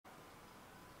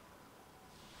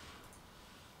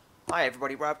Hi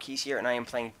everybody, Rob Keys here, and I am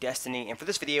playing Destiny, and for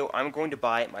this video I'm going to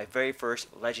buy my very first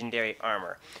legendary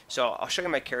armor. So I'll show you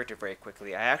my character very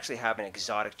quickly. I actually have an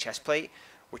exotic chestplate,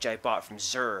 which I bought from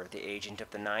Xur, the Agent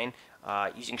of the Nine,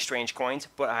 using strange coins,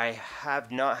 but I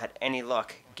have not had any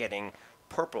luck getting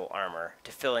purple armor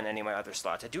to fill in any of my other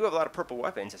slots. I do have a lot of purple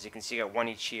weapons, as you can see. I got one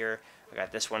each here. I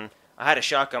got this one. I had a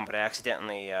shotgun, but I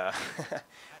accidentally,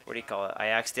 what do you call it? I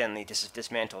accidentally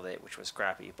dismantled it, which was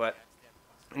crappy, but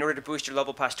in order to boost your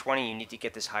level past 20, you need to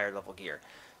get this higher level gear.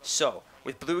 So,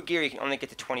 with blue gear, you can only get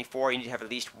to 24. You need to have at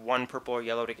least one purple or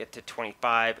yellow to get to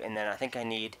 25, and then I think I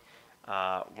need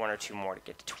one or two more to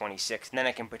get to 26. And then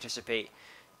I can participate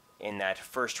in that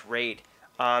first raid.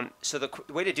 So the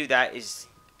way to do that is,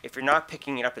 if you're not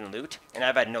picking it up in loot, and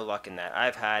I've had no luck in that.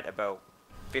 I've had about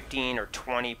 15 or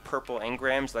 20 purple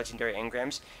engrams, legendary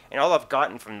engrams, and all I've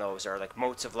gotten from those are like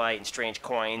motes of light and strange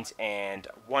coins and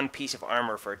one piece of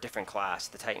armor for a different class,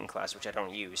 the Titan class, which I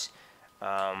don't use.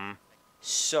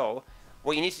 So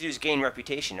what you need to do is gain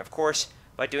reputation. Of course,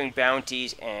 by doing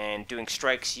bounties and doing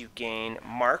strikes, you gain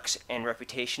marks and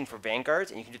reputation for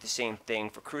vanguards, and you can do the same thing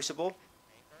for Crucible.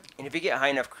 And if you get high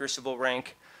enough Crucible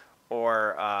rank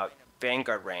or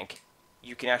vanguard rank,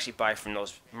 you can actually buy from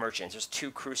those merchants. There's 2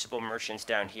 Crucible merchants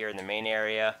down here in the main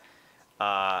area.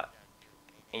 And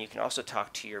you can also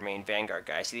talk to your main Vanguard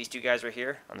guy. See these 2 guys right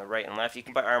here on the right and left? You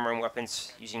can buy armor and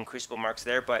weapons using Crucible marks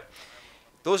there, but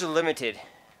those are limited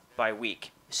by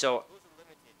week. So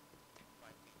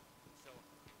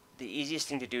the easiest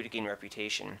thing to do to gain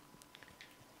reputation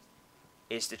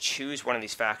is to choose one of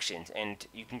these factions, and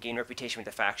you can gain reputation with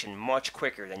the faction much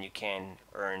quicker than you can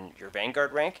earn your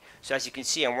Vanguard rank. So as you can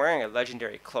see, I'm wearing a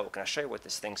legendary cloak, and I'll show you what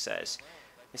this thing says.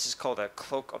 This is called a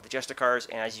Cloak of the Justicars,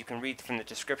 and as you can read from the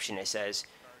description, it says,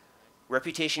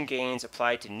 reputation gains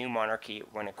applied to new monarchy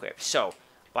when equipped. So,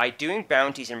 by doing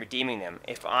bounties and redeeming them,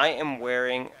 if I am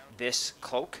wearing this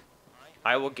cloak,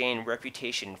 I will gain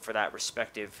reputation for that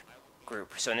respective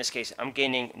group. So in this case, I'm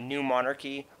gaining new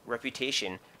monarchy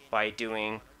reputation by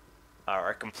doing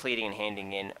or completing and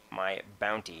handing in my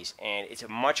bounties, and it's a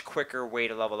much quicker way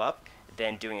to level up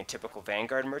than doing a typical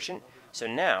Vanguard merchant. So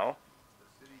now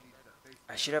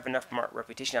I should have enough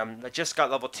reputation. I just got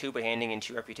level 2 by handing in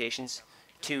 2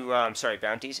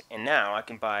 bounties, and now I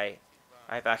can buy.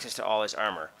 I have access to all his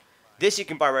armor. This you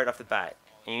can buy right off the bat,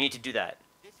 and you need to do that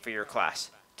for your class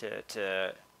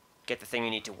to get the thing you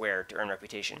need to wear to earn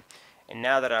reputation. And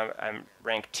now that I'm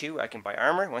rank 2, I can buy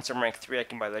armor. Once I'm rank 3, I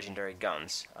can buy legendary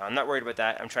guns. I'm not worried about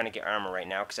that. I'm trying to get armor right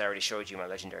now because I already showed you my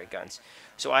legendary guns.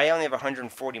 So I only have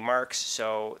 140 marks,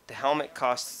 so the helmet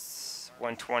costs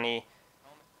 120.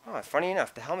 Oh, funny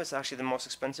enough, the helmet's actually the most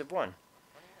expensive one.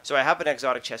 So I have an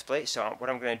exotic chestplate, so what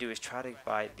I'm going to do is try to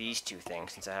buy these 2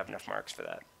 things since I have enough marks for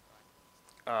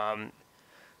that.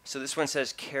 So this one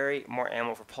says carry more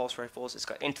ammo for pulse rifles. It's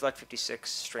got intellect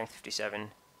 56, strength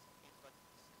 57.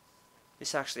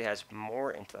 This actually has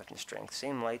more intellect and strength.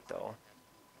 Same light though.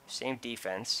 Same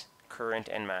defense, current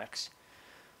and max.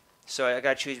 So I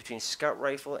gotta choose between scout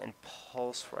rifle and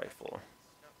pulse rifle.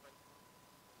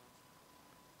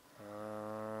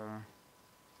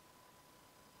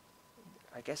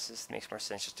 I guess this makes more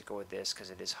sense just to go with this because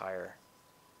it is higher.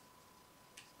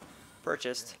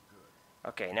 Purchased.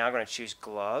 Okay, now I'm gonna choose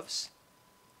gloves.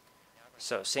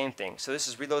 So same thing. So this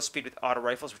is reload speed with auto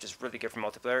rifles, which is really good for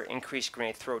multiplayer. Increased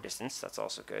grenade throw distance, that's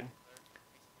also good.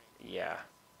 Yeah.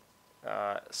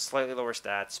 Slightly lower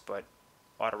stats, but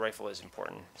auto rifle is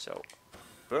important. So,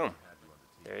 boom.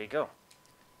 There you go.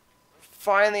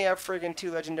 Finally have friggin' 2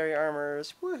 legendary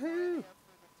armors. Woohoo!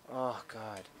 Oh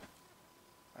god.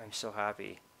 I'm so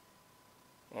happy.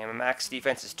 And my max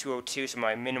defense is 202, so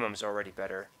my minimum's already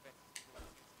better.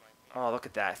 Oh, look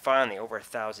at that. Finally, over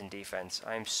 1,000 defense.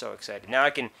 I'm so excited. Now I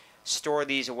can store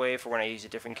these away for when I use a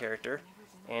different character.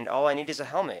 And all I need is a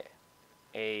helmet.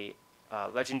 A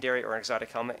legendary or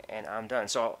exotic helmet, and I'm done.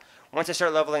 So once I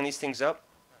start leveling these things up,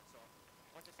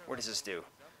 what does this do?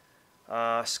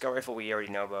 Scout rifle we already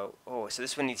know about. Oh, so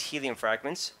this one needs helium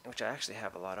fragments, which I actually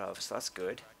have a lot of, so that's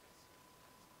good.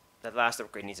 That last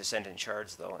upgrade needs ascendant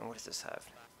shards, though. And what does this have?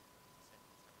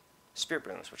 Spirit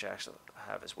blooms, which I actually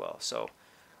have as well. So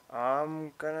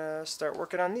I'm gonna start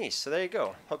working on these. So there you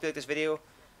go. Hope you like this video.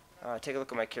 Take a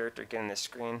look at my character again on this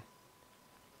screen.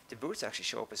 The boots actually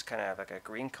show up as kind of like a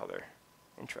green color.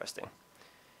 Interesting.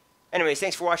 Anyways,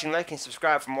 thanks for watching. Like and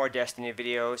subscribe for more Destiny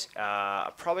videos.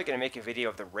 I'm probably gonna make a video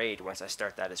of the raid once I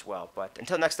start that as well. But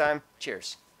until next time,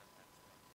 cheers.